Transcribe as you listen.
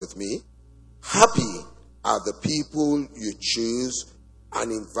me. Happy are the people you choose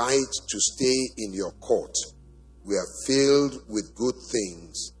and invite to stay in your court. We are filled with good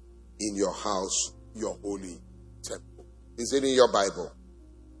things in your house, your holy temple. Is it in your Bible?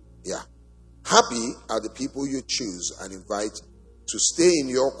 Yeah. Happy are the people you choose and invite to stay in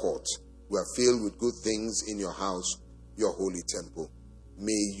your court. We are filled with good things in your house, your holy temple.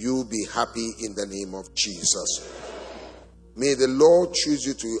 May you be happy in the name of Jesus. May the Lord choose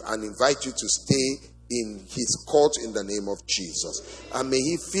you to and invite you to stay in his court in the name of Jesus. And may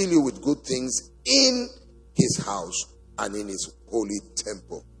he fill you with good things in his house and in his holy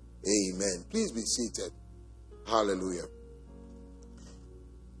temple. Amen. Please be seated. Hallelujah.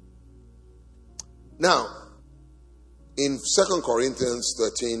 Now, in 2 Corinthians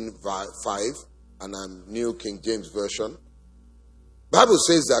 13:5, and I'm New King James Version, Bible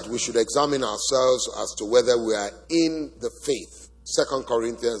says that we should examine ourselves as to whether we are in the faith. 2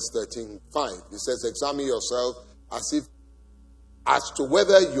 Corinthians 13:5. It says, examine yourself as to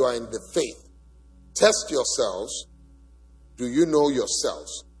whether you are in the faith. Test yourselves. Do you know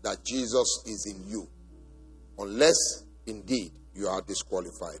yourselves that Jesus is in you? Unless indeed you are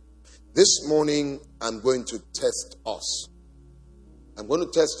disqualified. This morning, I'm going to test us. I'm going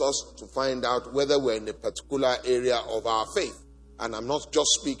to test us to find out whether we're in a particular area of our faith. And I'm not just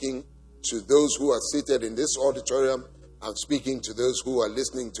speaking to those who are seated in this auditorium. I'm speaking to those who are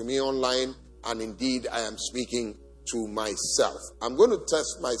listening to me online. And indeed, I am speaking to myself. I'm going to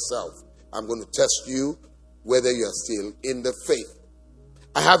test myself. I'm going to test you whether you're still in the faith.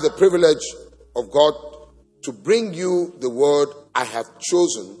 I have the privilege of God to bring you the word I have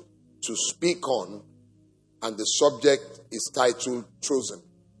chosen to speak on, and the subject is titled Chosen.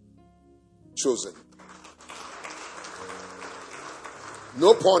 Chosen.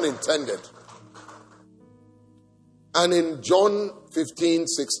 No pun intended. And in John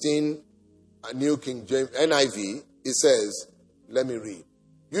 15:16, a New King James NIV, it says, let me read.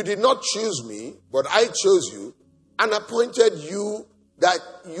 You did not choose me, but I chose you and appointed you that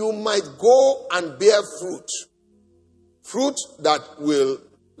you might go and bear fruit. Fruit that will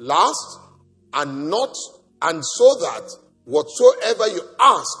last and so that whatsoever you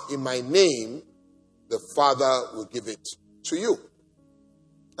ask in my name, the Father will give it to you.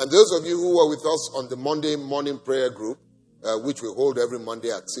 And those of you who were with us on the Monday morning prayer group, which we hold every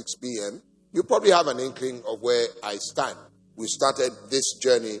Monday at 6 p.m., you probably have an inkling of where I stand. We started this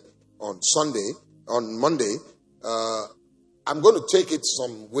journey on Monday. I'm going to take it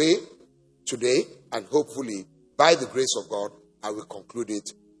some way today, and hopefully, by the grace of God, I will conclude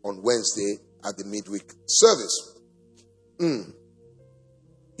it on Wednesday at the midweek service.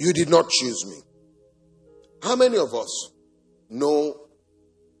 You did not choose me. How many of us know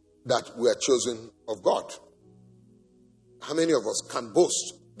that we are chosen of God? How many of us can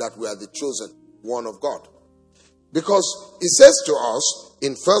boast that we are the chosen one of God? Because it says to us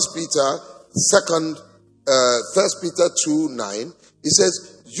in 1 Peter 2:9, it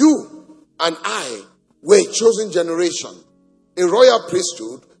says, you and I were a chosen generation, a royal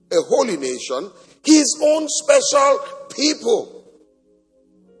priesthood, a holy nation, his own special people,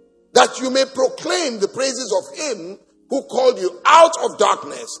 that you may proclaim the praises of him who called you out of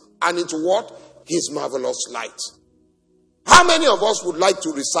darkness and into what? His marvelous light. How many of us would like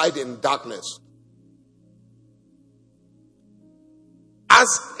to reside in darkness?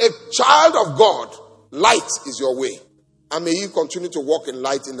 As a child of God, light is your way. And may you continue to walk in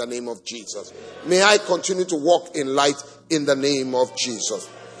light in the name of Jesus. May I continue to walk in light in the name of Jesus.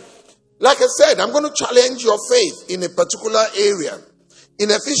 Like I said, I'm going to challenge your faith in a particular area. In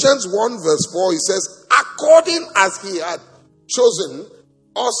Ephesians 1 verse 4, it says, according as he had chosen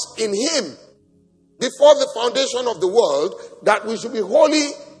us in him before the foundation of the world, that we should be holy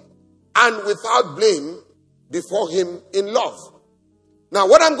and without blame before him in love. Now,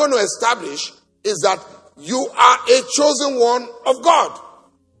 what I'm going to establish is that you are a chosen one of God.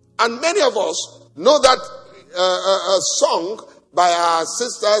 And many of us know that a song by our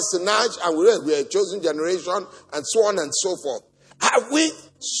sister Sinaj, and we are a chosen generation, and so on and so forth.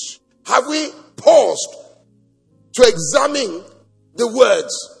 Have we paused to examine the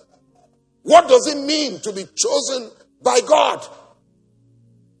words? What does it mean to be chosen by God?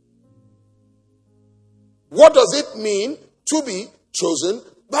 What does it mean to be chosen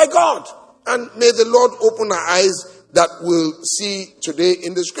by God? And may the Lord open our eyes that we'll see today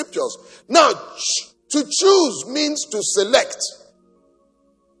in the scriptures. Now, to choose means to select.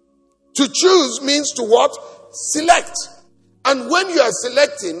 To choose means to what? Select. And when you are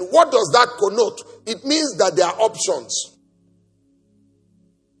selecting, what does that connote? It means that there are options.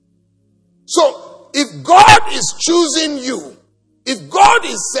 So, if God is choosing you, If God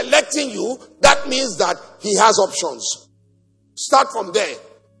is selecting you, that means that he has options. Start from there.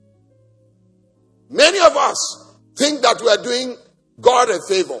 Many of us think that we are doing God a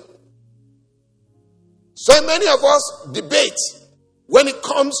favor. So many of us debate when it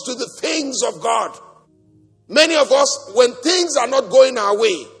comes to the things of God. Many of us, when things are not going our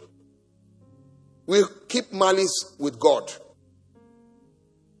way, we keep malice with God.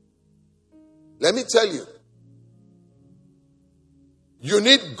 Let me tell you, you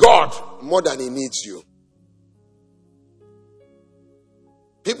need God more than he needs you.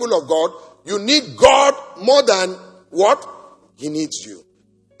 People of God, you need God more than what? He needs you.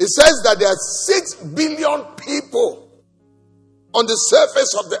 It says that there are 6 billion people on the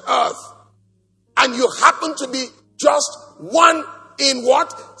surface of the earth, and you happen to be just one in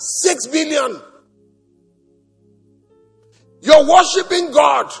what? 6 billion. You're worshiping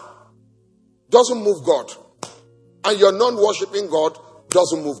God, doesn't move God. And you're non-worshiping God,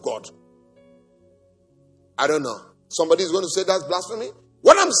 doesn't move God. I don't know. Somebody's going to say that's blasphemy.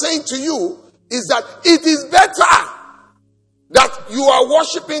 What I'm saying to you is that it is better that you are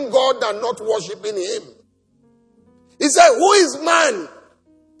worshiping God than not worshiping him. He said, who is man?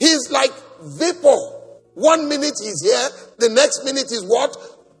 He's like vapor. 1 minute he's here, the next minute is what?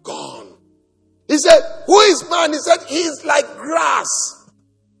 Gone. He said, who is man? He said, he's like grass.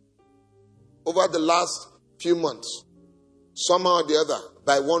 Over the last few months, somehow or the other,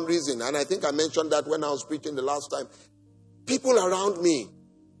 by one reason, and I think I mentioned that when I was preaching the last time, people around me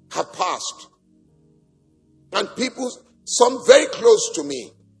have passed. And people, some very close to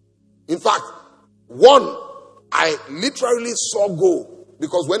me. In fact, one I literally saw go,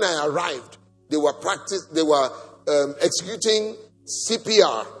 because when I arrived, they were executing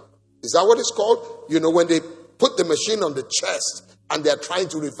CPR. Is that what it's called? You know, when they put the machine on the chest and they're trying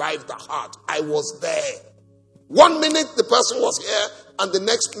to revive the heart. I was there. 1 minute the person was here, and the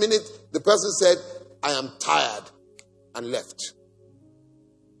next minute the person said, I am tired, and left.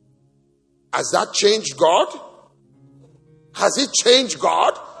 Has that changed God? Has it changed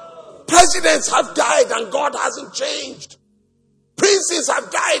God? Presidents have died and God hasn't changed. Princes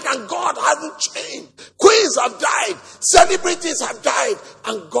have died and God hasn't changed. Queens have died. Celebrities have died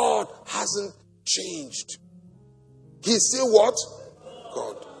and God hasn't changed. He's still what?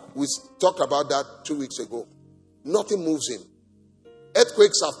 God. We talked about that 2 weeks ago. Nothing moves him.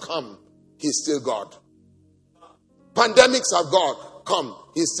 Earthquakes have come. He's still God. Pandemics have come.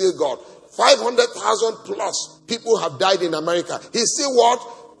 He's still God. 500,000 plus people have died in America. He's still what?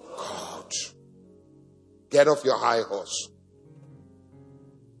 God. Get off your high horse.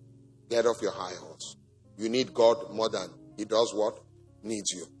 Get off your high horse. You need God more than he does what?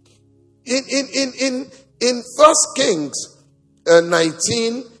 Needs you. In 1 Kings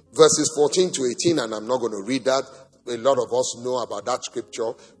 19 verses 14 to 18, and I'm not going to read that. A lot of us know about that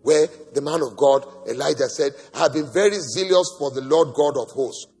scripture where the man of God, Elijah, said, I have been very zealous for the Lord God of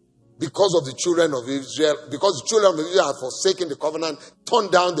hosts because of the children of Israel, because the children of Israel have forsaken the covenant, torn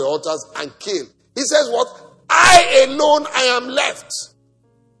down the altars and killed. He says what? I alone, I am left.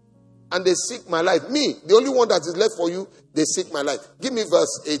 And they seek my life. Me, the only one that is left for you, they seek my life. Give me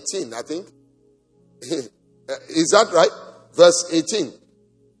verse 18, I think. Is that right? Verse 18.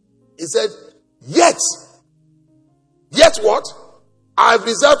 He said, yet what? I have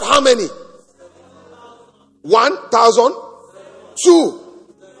reserved how many? 1,000? 2?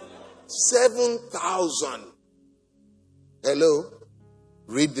 7,000. Hello?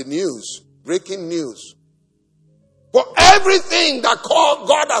 Read the news. Breaking news. For everything that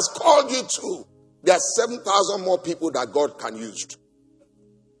God has called you to, there are 7,000 more people that God can use.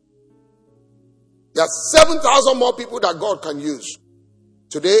 There are 7,000 more people that God can use.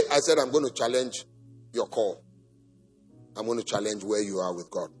 Today, I said I'm going to challenge your call. I'm going to challenge where you are with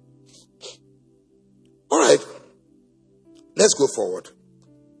God. All right. Let's go forward.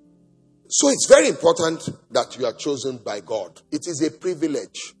 So it's very important that you are chosen by God. It is a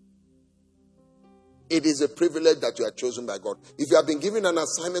privilege. It is a privilege that you are chosen by God. If you have been given an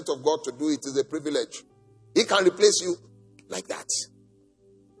assignment of God to do, it is a privilege. He can replace you like that.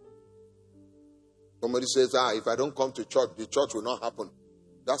 Somebody says, if I don't come to church, the church will not happen.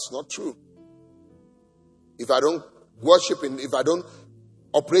 That's not true. If I don't worship, if I don't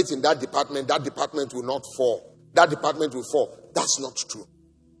operate in that department will not fall. That department will fall. That's not true.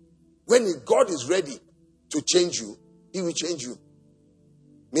 When God is ready to change you, he will change you.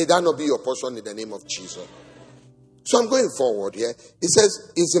 May that not be your portion in the name of Jesus. So I'm going forward here. It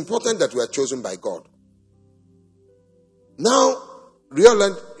says it's important that we are chosen by God. Now,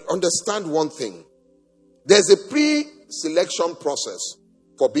 understand one thing. There's a pre-selection process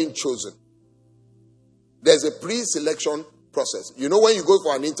for being chosen. There's a pre-selection process. You know, when you go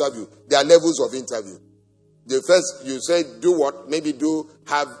for an interview, there are levels of interview. The first, you say, do what? Maybe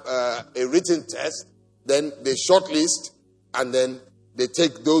have a written test. Then they shortlist, and then they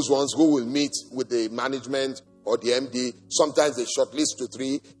take those ones who will meet with the management or the MD. Sometimes they shortlist to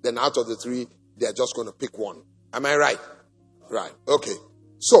 3. Then out of the 3, they're just going to pick one. Am I right? Right. Okay.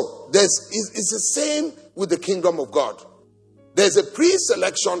 So it's the same with the kingdom of God. There's a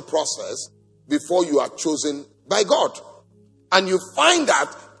pre-selection process before you are chosen by God. And you find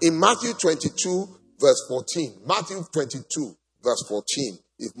that in Matthew 22, verse 14. Matthew 22, verse 14.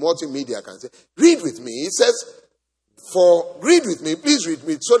 If multimedia can say, read with me. It says, read with me, please read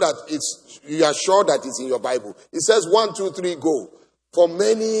me, so that you are sure that it's in your Bible. It says, 1, 2, 3, go. For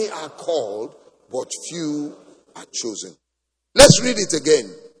many are called, but few are chosen. Let's read it again.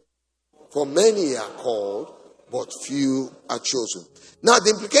 For many are called, but few are chosen. Now,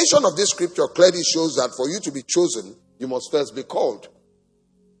 the implication of this scripture clearly shows that for you to be chosen, you must first be called.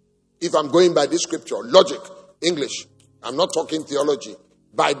 If I'm going by this scripture, logic, English, I'm not talking theology.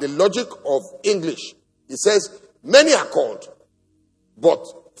 By the logic of English, it says, many are called, but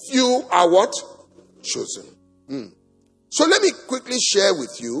few are what? Chosen. So let me quickly share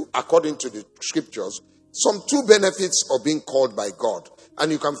with you, according to the scriptures, some 2 benefits of being called by God.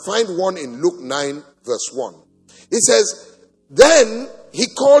 And you can find one in Luke 9, verse 1. It says, then he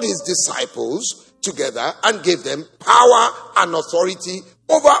called his disciples together and gave them power and authority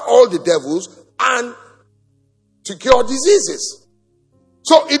over all the devils and to cure diseases.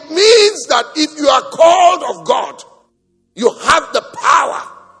 So it means that if you are called of God, you have the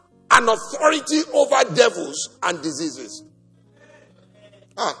power and authority over devils and diseases.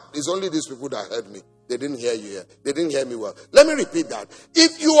 It's only these people that heard me. They didn't hear you here. They didn't hear me well. Let me repeat that.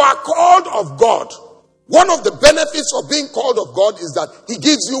 If you are called of God, one of the benefits of being called of God is that he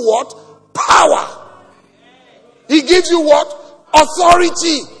gives you what? Power. He gives you what?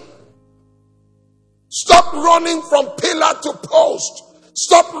 Authority. Stop running from pillar to post.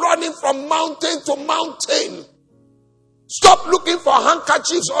 Stop running from mountain to mountain. Stop looking for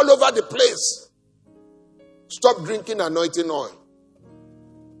handkerchiefs all over the place. Stop drinking anointing oil.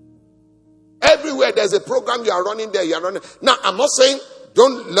 Everywhere there's a program you are running there, you are running. Now, I'm not saying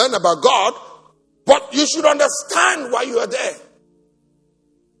don't learn about God, but you should understand why you are there.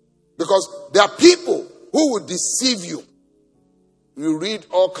 Because there are people who will deceive you. You read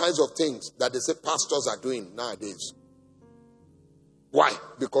all kinds of things that they say pastors are doing nowadays. Why?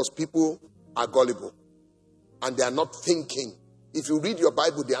 Because people are gullible and they are not thinking. If you read your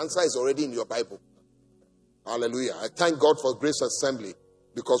Bible, the answer is already in your Bible. Hallelujah. I thank God for Grace Assembly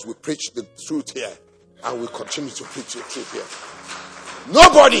because we preach the truth here and we continue to preach the truth here.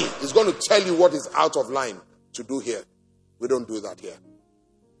 Nobody is going to tell you what is out of line to do here. We don't do that here.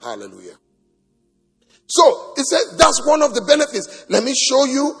 Hallelujah. So, it says that's one of the benefits. Let me show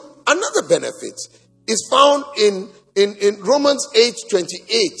you another benefit. It's found in Romans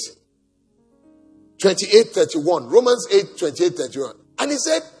 8:28. 28:31. Romans 8:28-31. And he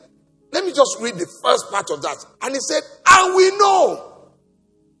said, let me just read the first part of that. And he said, and we know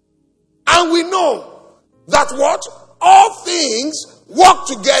that what? All things work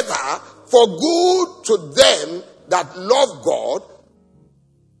together for good to them that love God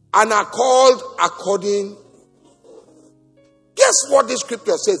and are called according. Guess what the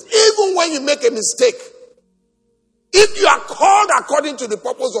scripture says? Even when you make a mistake, if you are called according to the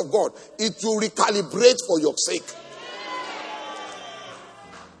purpose of God, it will recalibrate for your sake.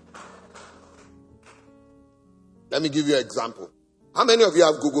 Let me give you an example. How many of you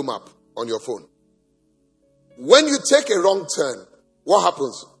have Google Map on your phone? When you take a wrong turn, what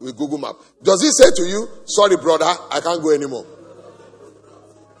happens with Google Map? Does it say to you, sorry brother, I can't go anymore?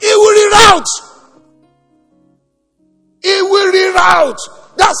 It will reroute. It will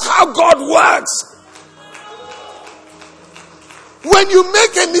reroute. That's how God works. When you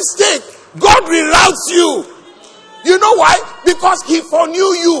make a mistake, God reroutes you. You know why? Because he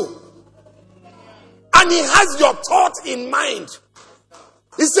foreknew you. And he has your thought in mind.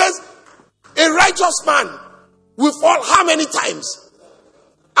 He says, a righteous man will fall how many times?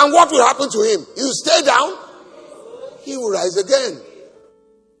 And what will happen to him? He will stay down. He will rise again.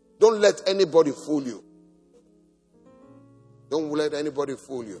 Don't let anybody fool you. Don't let anybody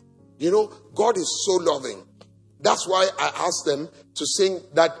fool you. You know, God is so loving. That's why I asked them to sing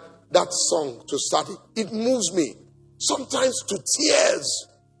that song to start it. It moves me. Sometimes to tears.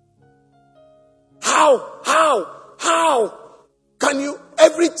 How can you,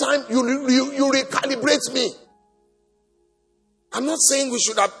 every time you recalibrate me? I'm not saying we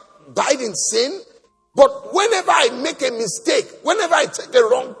should abide in sin, but whenever I make a mistake, whenever I take a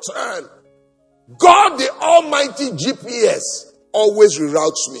wrong turn, God, the Almighty GPS, always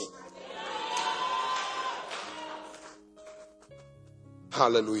reroutes me.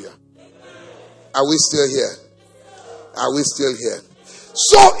 Hallelujah. Are we still here? Are we still here?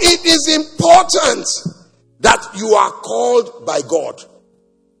 So it is important that you are called by God.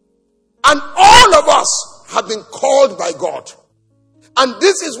 And all of us have been called by God. And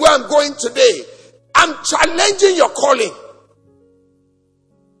this is where I'm going today. I'm challenging your calling.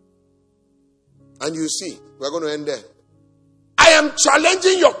 And you see, we're going to end there. I am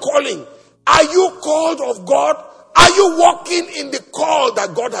challenging your calling. Are you called of God? Are you walking in the call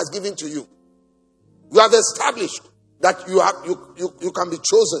that God has given to you? You have established that you can be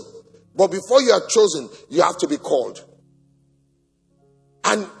chosen. But before you are chosen, you have to be called.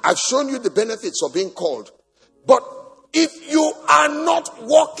 And I've shown you the benefits of being called. But if you are not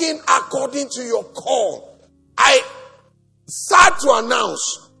walking according to your call, I sad to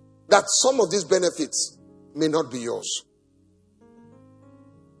announce that some of these benefits may not be yours.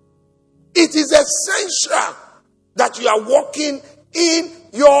 It is essential that you are walking in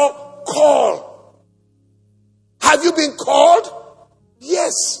your call. Have you been called?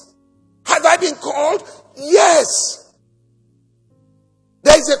 Yes. Have I been called? Yes.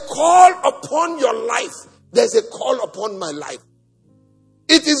 There is a call upon your life. There is a call upon my life.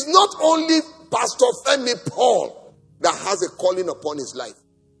 It is not only Pastor Femi Paul that has a calling upon his life.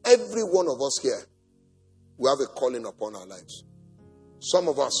 Every one of us here, we have a calling upon our lives. Some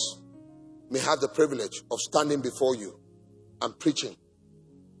of us may have the privilege of standing before you and preaching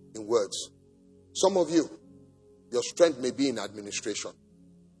in words. Some of you, your strength may be in administration.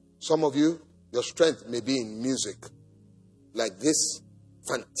 Some of you, your strength may be in music. Like this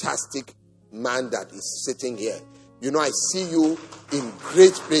fantastic man that is sitting here. You know, I see you in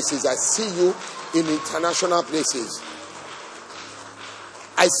great places. I see you in international places.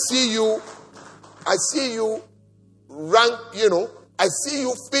 I see you rank, I see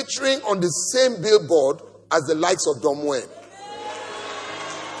you featuring on the same billboard as the likes of Domwen.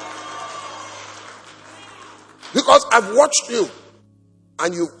 Because I've watched you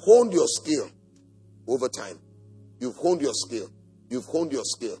and you've honed your skill over time. You've honed your skill. You've honed your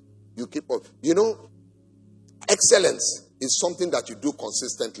skill. You keep on. Excellence is something that you do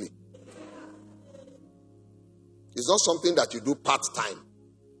consistently. It's not something that you do part-time.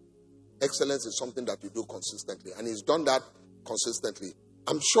 Excellence is something that you do consistently. And he's done that consistently.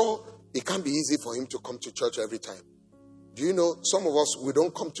 I'm sure it can't be easy for him to come to church every time. Do you know, some of us, we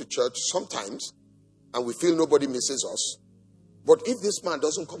don't come to church sometimes and we feel nobody misses us. But if this man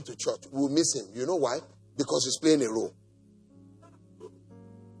doesn't come to church, we'll miss him. You know why? Because he's playing a role.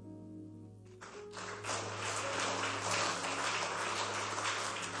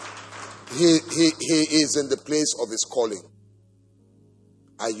 He is in the place of his calling.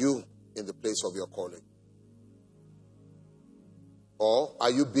 Are you in the place of your calling? Or are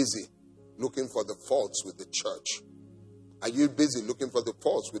you busy looking for the faults with the church? Are you busy looking for the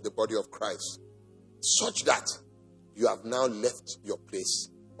faults with the body of Christ? Such that you have now left your place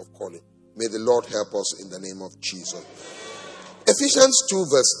of calling. May the Lord help us in the name of Jesus. Ephesians 2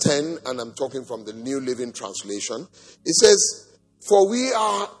 verse 10, and I'm talking from the New Living Translation. It says, "For we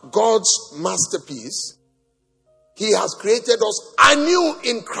are God's masterpiece. He has created us anew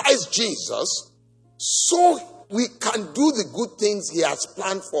in Christ Jesus, so we can do the good things he has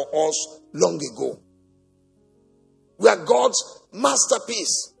planned for us long ago." We are God's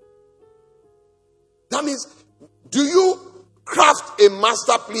masterpiece. That means, do you craft a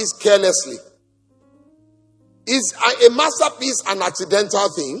masterpiece carelessly? Is a masterpiece an accidental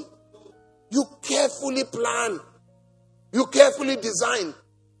thing? You carefully plan. You carefully design.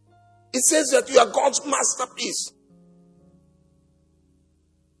 It says that you are God's masterpiece.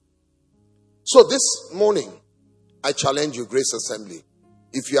 So this morning, I challenge you, Grace Assembly.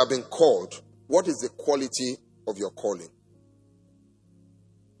 If you have been called, what is the quality of your calling?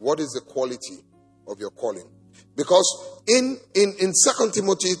 What is the quality of your calling? Because in 2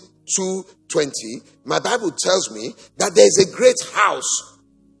 Timothy 2:20, my Bible tells me that there is a great house.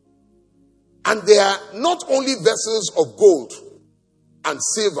 And they are not only vessels of gold and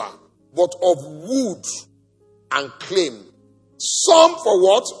silver, but of wood and clay. Some for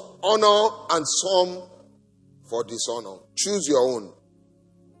what? Honor, and some for dishonor. Choose your own.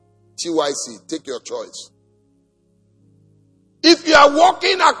 TYC, take your choice. If you are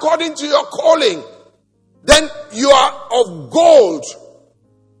walking according to your calling, then you are of gold.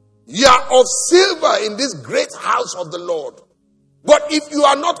 You are of silver in this great house of the Lord. But if you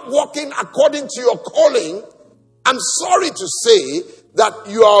are not walking according to your calling, I'm sorry to say that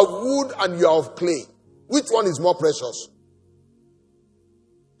you are of wood and you are of clay. Which one is more precious?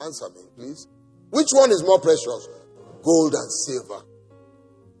 Answer me, please. Which one is more precious? Gold and silver.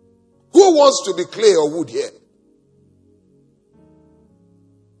 Who wants to be clay or wood here?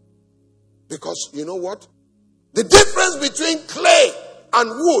 Because you know what? The difference between clay and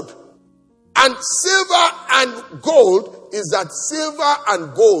wood and silver and gold is that silver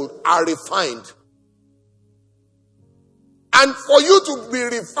and gold are refined. And for you to be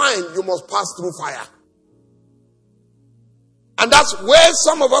refined, you must pass through fire. And that's where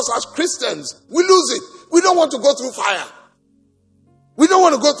some of us as Christians, we lose it. We don't want to go through fire. We don't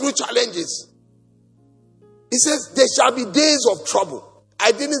want to go through challenges. He says, there shall be days of trouble.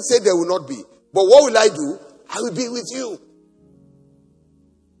 I didn't say there will not be. But what will I do? I will be with you.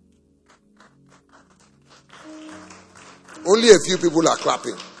 Only a few people are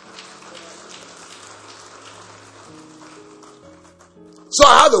clapping. So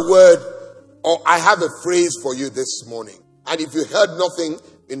I have a word, or I have a phrase for you this morning. And if you heard nothing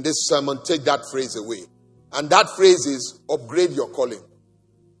in this sermon, take that phrase away. And that phrase is, upgrade your calling.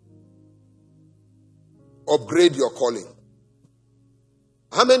 Upgrade your calling.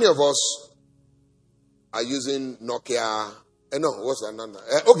 How many of us are using Nokia? No, what's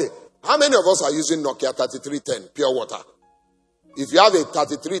that? Okay. How many of us are using Nokia 3310 pure water? If you have a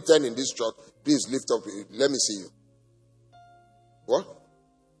 3310 in this church, please lift up. Let me see you. What?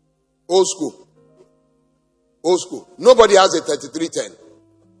 Old school. Old school. Nobody has a 3310.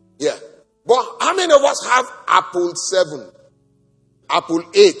 Yeah. But how many of us have Apple 7? Apple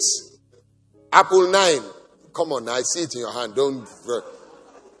 8? Apple 9? Come on, I see it in your hand. Don't.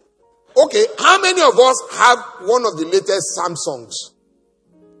 Okay, how many of us have one of the latest Samsungs?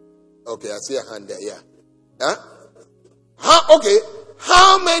 Okay, I see a hand there, yeah. Huh?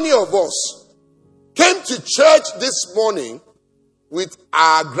 How many of us came to church this morning with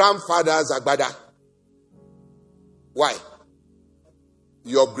our grandfather's agbada? Why?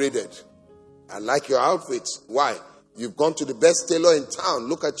 You upgraded. I like your outfit. Why? You've gone to the best tailor in town.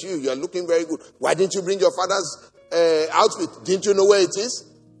 Look at you. You're looking very good. Why didn't you bring your father's outfit? Didn't you know where it is?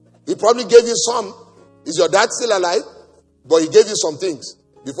 He probably gave you some. Is your dad still alive? But he gave you some things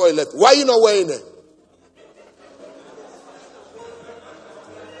before he left. Why are you not wearing it?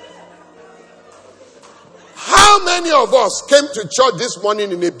 How many of us came to church this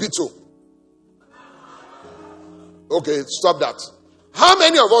morning in a Beetle? Okay, stop that. How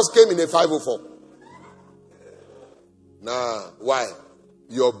many of us came in a 504? Nah, why?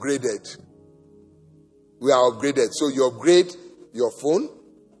 You upgraded. We are upgraded. So you upgrade your phone.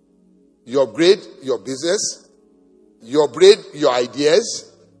 You upgrade your business. You upgrade your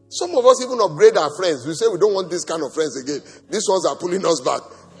ideas. Some of us even upgrade our friends. We say we don't want this kind of friends again. These ones are pulling us back.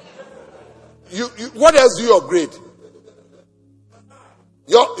 What else do you upgrade?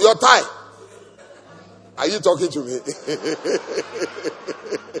 Your tie. Are you talking to me?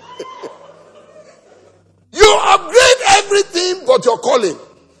 You upgrade everything but your calling.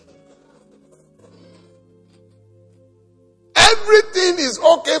 Everything is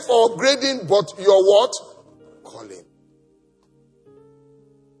okay for upgrading but your what? Calling.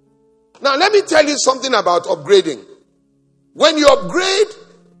 Now let me tell you something about upgrading. When you upgrade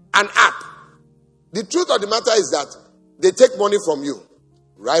an app, the truth of the matter is that they take money from you.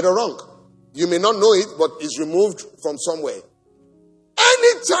 Right or wrong. You may not know it, but it's removed from somewhere.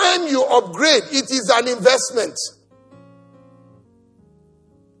 Anytime you upgrade, it is an investment.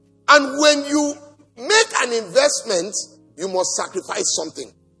 And when you make an investment, you must sacrifice something.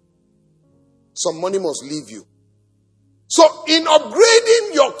 Some money must leave you. So in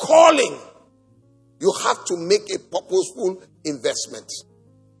upgrading your calling, you have to make a purposeful investment.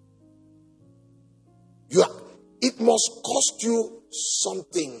 It must cost you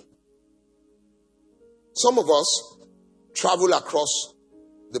something. Some of us travel across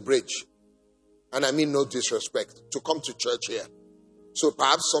the bridge, and I mean no disrespect, to come to church here. So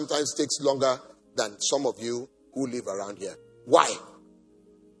perhaps sometimes takes longer than some of you who live around here. Why?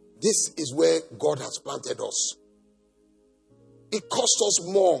 This is where God has planted us. It costs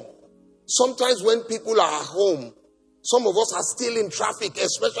us more. Sometimes when people are at home, some of us are still in traffic,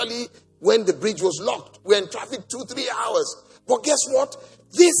 especially when the bridge was locked. We're in traffic 2-3 hours. But guess what?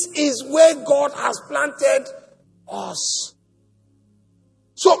 This is where God has planted us.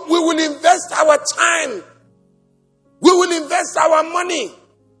 So we will invest our time. We will invest our money.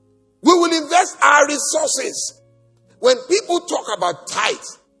 We will invest our resources. When people talk about tithe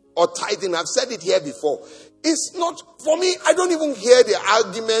or tithing, I've said it here before. It's not, for me, I don't even hear the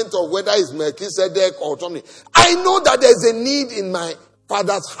argument of whether it's Melchizedek or something. I know that there's a need in my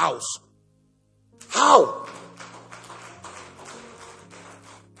father's house. How?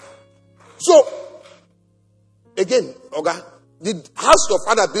 So, again, Oga, the house your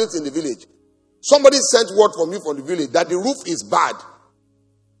father built in the village, Somebody sent word from you from the village that the roof is bad,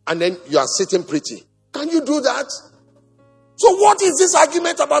 and then you are sitting pretty. Can you do that? So what is this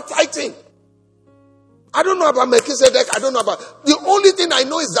argument about tithing? I don't know about Melchizedek. I don't know about... The only thing I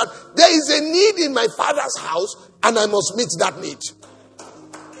know is that there is a need in my father's house, and I must meet that need.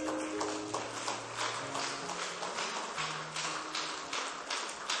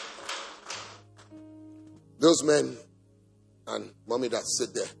 Those men and mommy that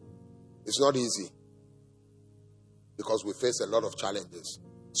sit there, it's not easy. Because we face a lot of challenges.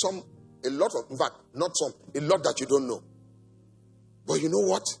 A lot that you don't know. But you know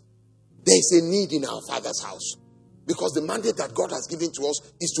what? There is a need in our Father's house. Because the mandate that God has given to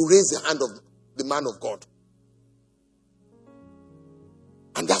us is to raise the hand of the man of God.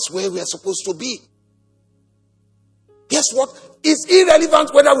 And that's where we are supposed to be. Guess what? It's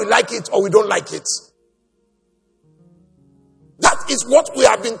irrelevant whether we like it or we don't like it. That is what we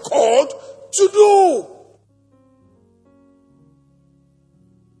have been called to do.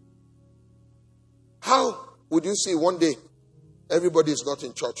 How would you see one day everybody is not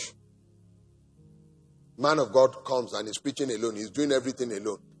in church? Man of God comes and is preaching alone. He's doing everything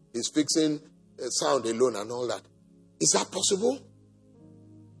alone. He's fixing sound alone and all that. Is that possible?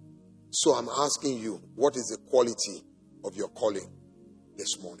 So I'm asking you, what is the quality of your calling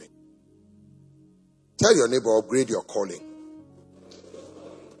this morning? Tell your neighbor, upgrade your calling.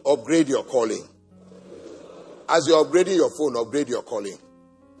 Upgrade your calling. As you're upgrading your phone, upgrade your calling.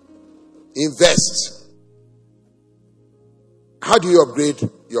 Invest. How do you upgrade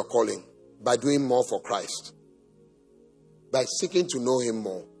your calling? By doing more for Christ. By seeking to know Him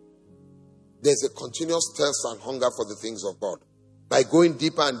more. There's a continuous thirst and hunger for the things of God. By going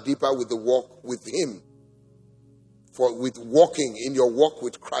deeper and deeper with the walk with Him. With walking in your walk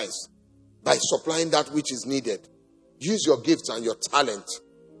with Christ. By supplying that which is needed. Use your gifts and your talent.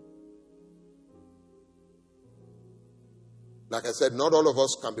 Like I said, not all of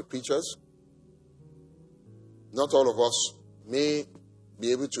us can be preachers. Not all of us may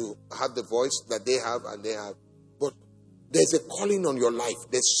be able to have the voice that they have and they have. But there's a calling on your life.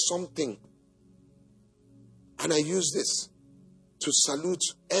 There's something. And I use this to salute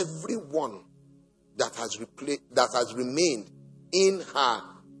everyone that has remained in her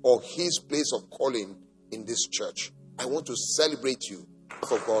or his place of calling in this church. I want to celebrate you.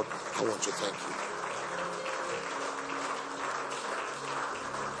 For God, I want to thank you.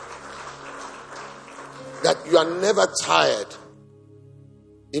 That you are never tired.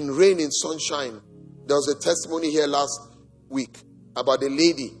 In rain, in sunshine. There was a testimony here last week about a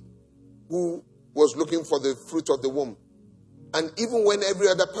lady who was looking for the fruit of the womb. And even when every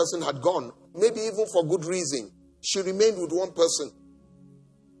other person had gone, maybe even for good reason, she remained with one person.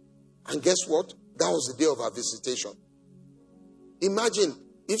 And guess what? That was the day of her visitation. Imagine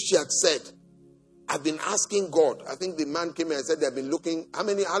if she had said, I've been asking God. I think the man came and said they've been looking.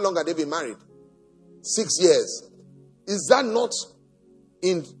 How long have they been married? 6 years. Is that not,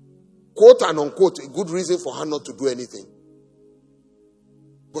 in quote and unquote, a good reason for her not to do anything?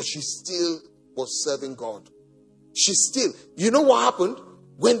 But she still was serving God. You know what happened?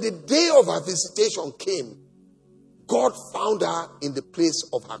 When the day of her visitation came, God found her in the place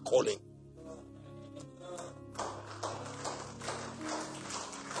of her calling.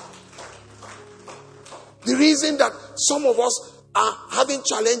 The reason that some of us are having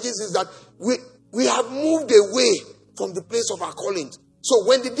challenges is that we have moved away from the place of our calling. So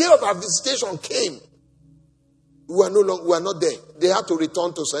when the day of our visitation came, we are not there. They had to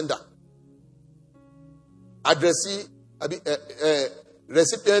return to sender. Addressee,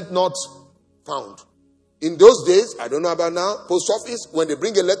 recipient not found. In those days, I don't know about now, post office, when they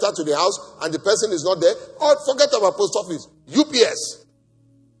bring a letter to the house and the person is not there, or forget about post office, UPS,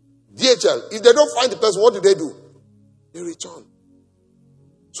 DHL, if they don't find the person, what do? They return.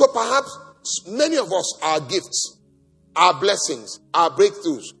 So perhaps many of us, our gifts, our blessings, our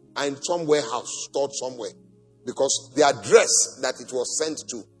breakthroughs are in some warehouse, stored somewhere. Because the address that it was sent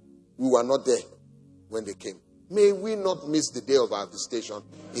to, we were not there when they came. May we not miss the day of our visitation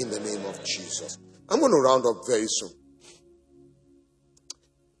in the name of Jesus. I'm going to round up very soon.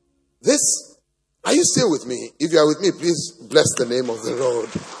 Are you still with me? If you are with me, please bless the name of the Lord.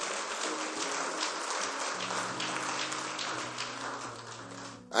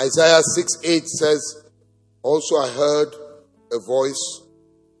 Isaiah 6:8 says, also I heard a voice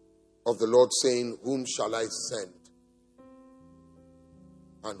of the Lord saying, whom shall I send?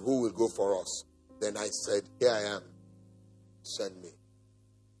 And who will go for us? Then I said, here I am. Send me.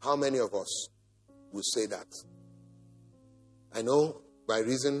 How many of us will say that? I know by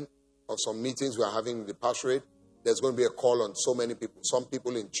reason of some meetings we are having in the pastorate, there's going to be a call on so many people, some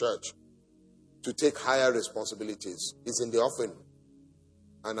people in church. to take higher responsibilities. It's in the offering.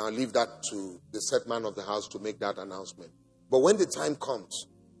 And I'll leave that to the set man of the house to make that announcement. But when the time comes,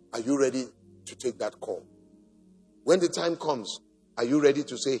 are you ready to take that call? When the time comes, are you ready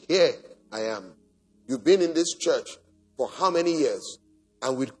to say, here I am? You've been in this church for how many years?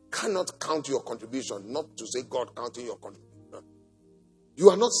 And we cannot count your contribution, not to say God counting your contribution.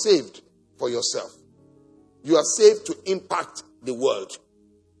 You are not saved for yourself. You are saved to impact the world.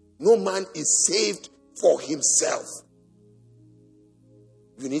 No man is saved for himself.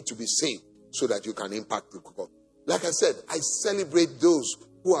 You need to be saved so that you can impact the world. Like I said, I celebrate those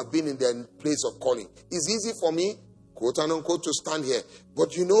who have been in their place of calling. It's easy for me, quote and unquote, to stand here.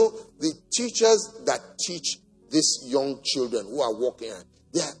 But you know, the teachers that teach these young children who are walking here,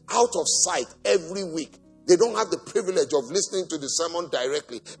 they are out of sight every week. They don't have the privilege of listening to the sermon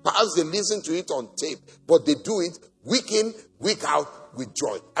directly. Perhaps they listen to it on tape, but they do it week in, week out with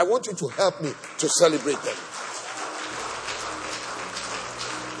joy. I want you to help me to celebrate them.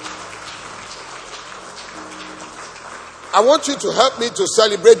 I want you to help me to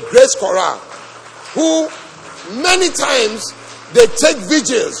celebrate Grace Cora, who many times they take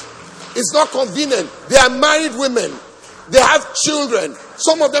vigils. It's not convenient. They are married women. They have children.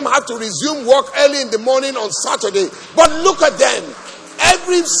 Some of them have to resume work early in the morning on Saturday. But look at them.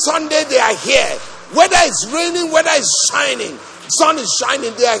 Every Sunday they are here. Whether it's raining, whether it's shining, sun is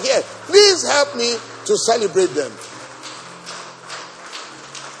shining, they are here. Please help me to celebrate them.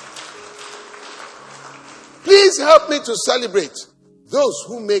 Please help me to celebrate those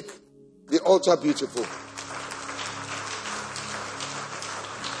who make the altar beautiful.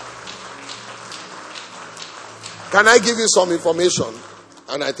 Can I give you some information?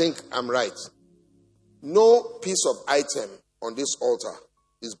 And I think I'm right. No piece of item on this altar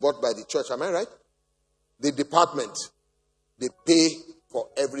is bought by the church. Am I right? The department, they pay for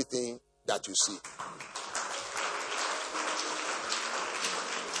everything that you see.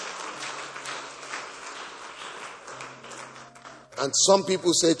 And some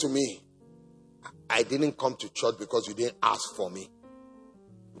people say to me, I didn't come to church because you didn't ask for me.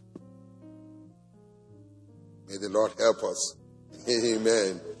 May the Lord help us.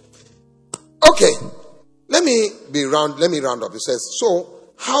 Amen. Okay. Let me round up. It says, so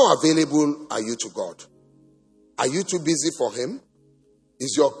how available are you to God? Are you too busy for him?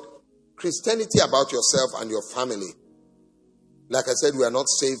 Is your Christianity about yourself and your family? Like I said, we are not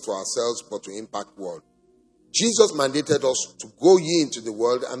saved for ourselves, but to impact the world. Jesus mandated us to go ye into the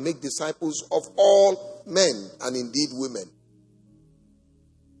world and make disciples of all men and indeed women.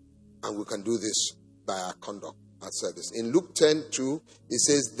 And we can do this by our conduct at service. In Luke 10:2, it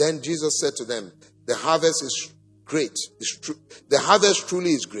says, then Jesus said to them, the harvest is great. The harvest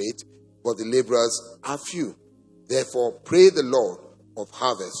truly is great, but the laborers are few. Therefore, pray the Lord of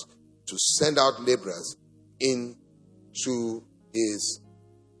harvest to send out laborers into his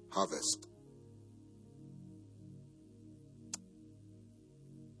harvest.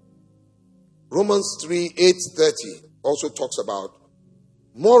 Romans 3:8-30 also talks about,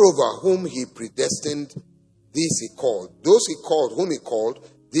 moreover, whom he predestined, these he called. Those he called, whom he called,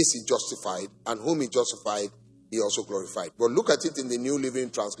 this he justified, and whom he justified, he also glorified. But look at it in the New Living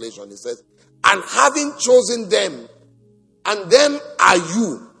Translation. It says, and having chosen them, and them are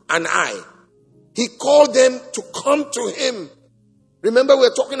you and I, he called them to come to him. Remember,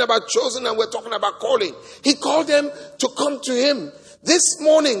 we're talking about chosen and we're talking about calling. He called them to come to him. This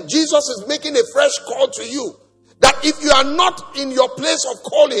morning, Jesus is making a fresh call to you. That if you are not in your place of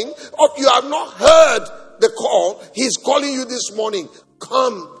calling, or you have not heard the call, he's calling you this morning.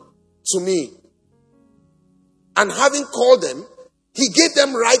 Come to me. And having called them, he gave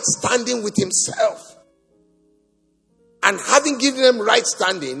them right standing with himself. And having given them right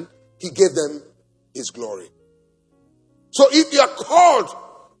standing, he gave them his glory. So if you are called,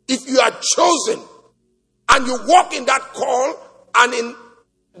 if you are chosen, and you walk in that call, and in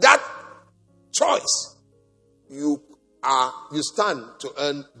that choice, you stand to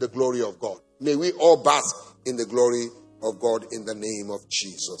earn the glory of God. May we all bask in the glory of God in the name of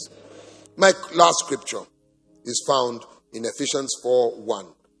Jesus. My last scripture is found in Ephesians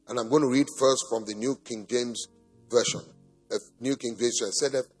 4:1. And I'm going to read first from the New King James Version. New King James Version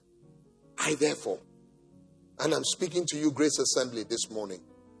said, I therefore, and I'm speaking to you, Grace Assembly, this morning,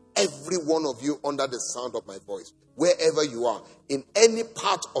 every one of you under the sound of my voice, wherever you are, in any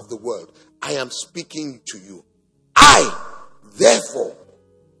part of the world, I am speaking to you. I, therefore,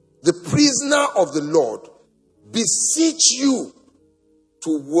 the prisoner of the Lord, beseech you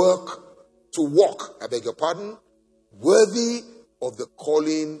to walk, I beg your pardon, worthy of the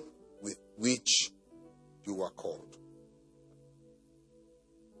calling with which you are called.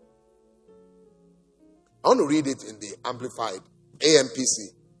 I want to read it in the Amplified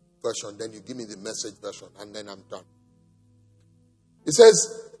AMPC version. Then you give me the Message version, and then I'm done. It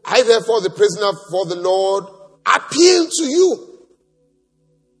says, I therefore, the prisoner for the Lord, appeal to you.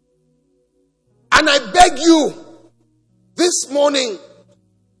 And I beg you this morning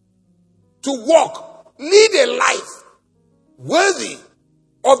to walk, lead a life worthy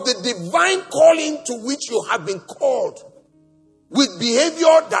of the divine calling to which you have been called, with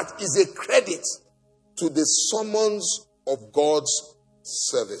behavior that is a credit to the summons of God's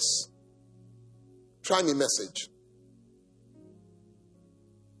service. Try me, Message.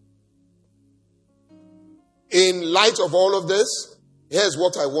 In light of all of this, here's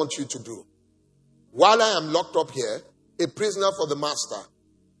what I want you to do. While I am locked up here, a prisoner for the master,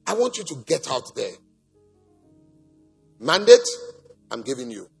 I want you to get out there. Mandate, I'm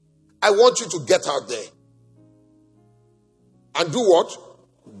giving you. I want you to get out there. And do what?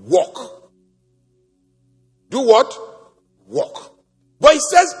 Walk. Do what? Walk. But it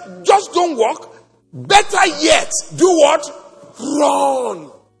says, just don't walk. Better yet, do what?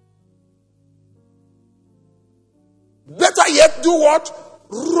 Run. Better yet, do what?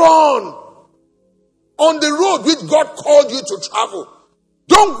 Run. On the road which God called you to travel.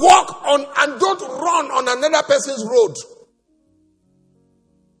 Don't walk on and don't run on another person's road.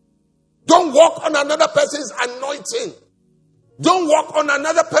 Don't walk on another person's anointing. Don't walk on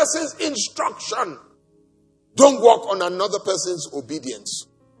another person's instruction. Don't walk on another person's obedience.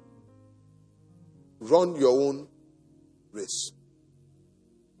 Run your own race.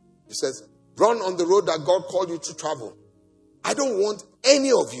 He says, run on the road that God called you to travel. I don't want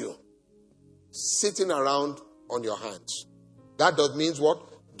any of you sitting around on your hands. That does means what?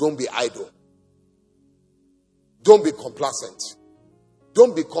 Don't be idle. Don't be complacent.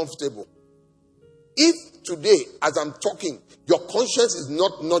 Don't be comfortable. If today, as I'm talking, your conscience is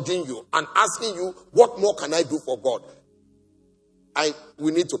not nudging you and asking you, what more can I do for God?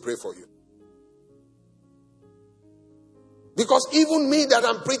 We need to pray for you. Because even me that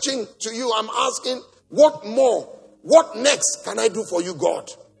I'm preaching to you, I'm asking, what more? What next can I do for you, God?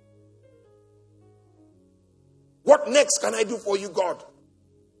 What next can I do for you, God?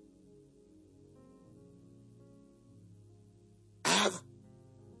 I have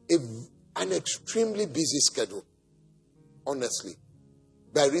an extremely busy schedule, honestly,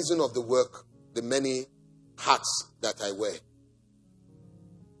 by reason of the work, the many hats that I wear.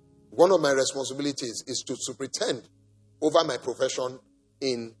 One of my responsibilities is to superintend over my profession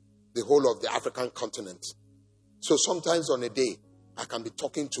in the whole of the African continent. So sometimes on a day, I can be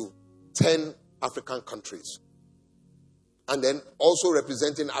talking to 10 African countries. And then also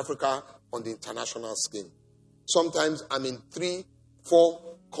representing Africa on the international scene. Sometimes I'm in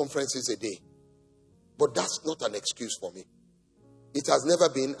 3-4 conferences a day. But that's not an excuse for me. It has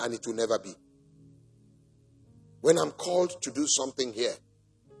never been and it will never be. When I'm called to do something here,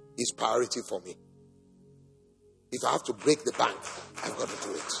 it's priority for me. If I have to break the bank, I've got to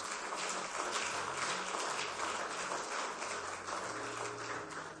do it.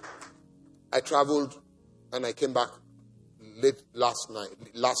 I traveled and I came back late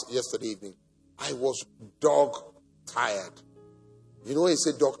yesterday evening. I was dog tired. You know when you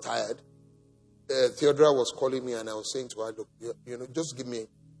say dog tired? Theodora was calling me and I was saying to her, look, just give me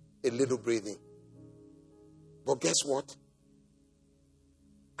a little breathing. But guess what?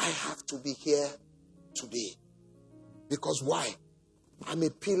 I have to be here today. Because why? I'm a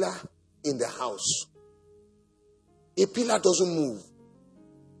pillar in the house. A pillar doesn't move.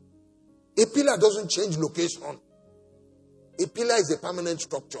 A pillar doesn't change location. A pillar is a permanent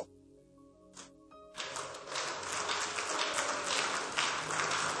structure.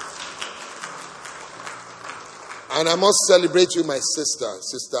 And I must celebrate you, my Sister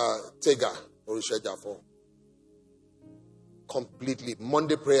Tega Orishejafo. Completely.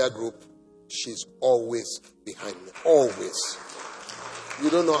 Monday prayer group, she's always behind me. Always. You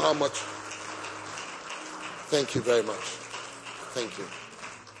don't know how much. Thank you very much. Thank you.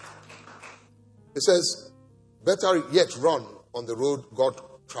 It says, better yet run on the road God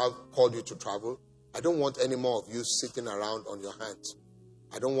called you to travel. I don't want any more of you sitting around on your hands.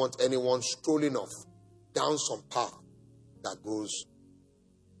 I don't want anyone strolling off down some path that goes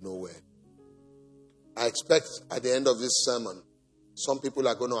nowhere. I expect at the end of this sermon, some people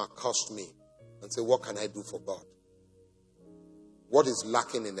are going to accost me and say, what can I do for God? What is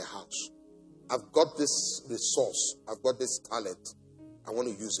lacking in the house? I've got this resource. I've got this talent. I want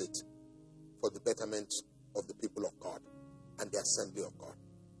to use it for the betterment of the people of God and the assembly of God.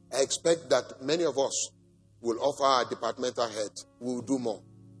 I expect that many of us will offer our departmental head. We will do more.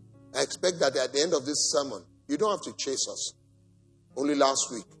 I expect that at the end of this sermon, you don't have to chase us. Only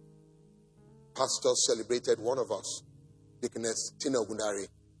last week, Pastor celebrated one of us, Deaconess Tina Ogundari,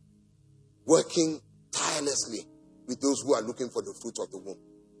 working tirelessly with those who are looking for the fruit of the womb.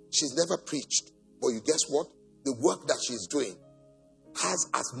 She's never preached, but you guess what? The work that she's doing has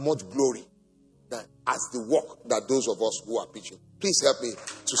as much glory as the work that those of us who are preaching. Please help me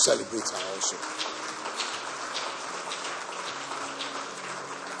to celebrate her also.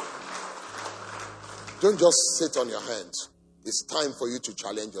 Don't just sit on your hands. It's time for you to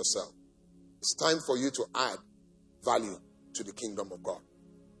challenge yourself. It's time for you to add value to the kingdom of God.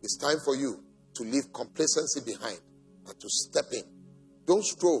 It's time for you to leave complacency behind and to step in. Don't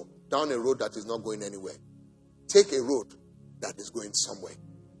stroll down a road that is not going anywhere. Take a road that is going somewhere.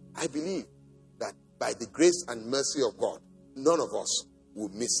 I believe that by the grace and mercy of God, none of us will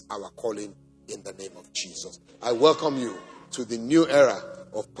miss our calling in the name of Jesus. I welcome you to the new era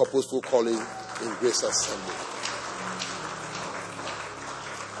of purposeful calling in Grace Assembly.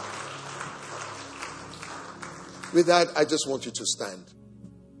 With that, I just want you to stand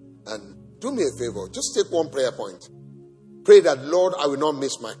and do me a favor. Just take one prayer point. Pray that, Lord, I will not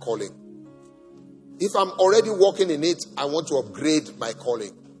miss my calling. If I'm already walking in it, I want to upgrade my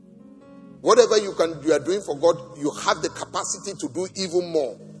calling. Whatever you are doing for God, you have the capacity to do even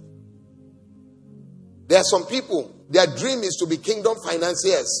more. There are some people, their dream is to be kingdom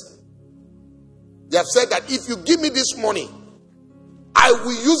financiers. They have said that if you give me this money, I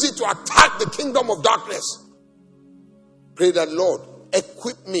will use it to attack the kingdom of darkness. Pray that, Lord,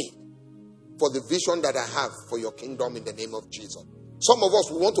 equip me for the vision that I have for your kingdom in the name of Jesus. Some of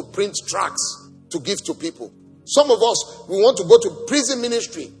us, we want to print tracts to give to people. Some of us, we want to go to prison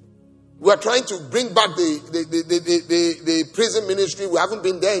ministry. We are trying to bring back the prison ministry. We haven't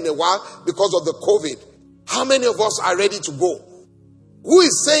been there in a while because of the COVID. How many of us are ready to go? Who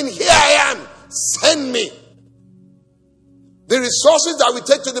is saying, here I am, send me? The resources that we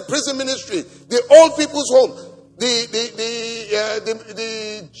take to the prison ministry, the old people's home, the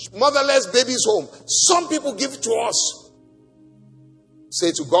motherless babies' home, some people give it to us.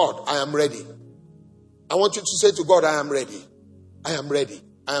 Say to God, I am ready. I want you to say to God, I am ready. I am ready.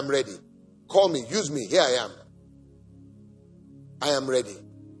 I am ready. Call me, use me. Here I am. I am ready.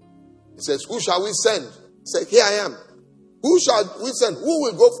 He says, who shall we send? He said, here I am. Who shall we send? Who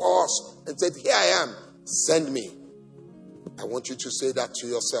will go for us? And said, here I am. Send me. I want you to say that to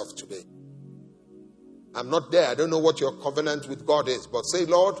yourself today. I'm not there. I don't know what your covenant with God is. But say,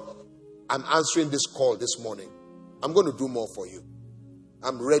 Lord, I'm answering this call this morning. I'm going to do more for you.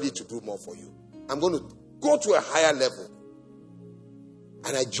 I'm ready to do more for you. I'm going to go to a higher level.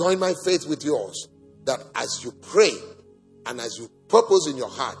 And I join my faith with yours, that as you pray and as you purpose in your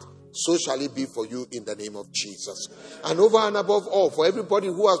heart, so shall it be for you in the name of Jesus. And over and above all, for everybody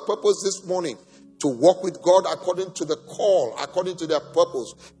who has purpose this morning to walk with God according to the call, according to their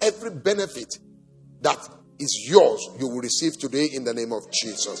purpose, every benefit that is yours, you will receive today in the name of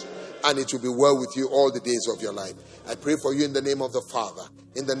Jesus. And it will be well with you all the days of your life. I pray for you in the name of the Father,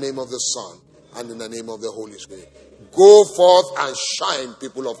 in the name of the Son, and in the name of the Holy Spirit. Go forth and shine,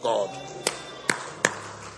 people of God.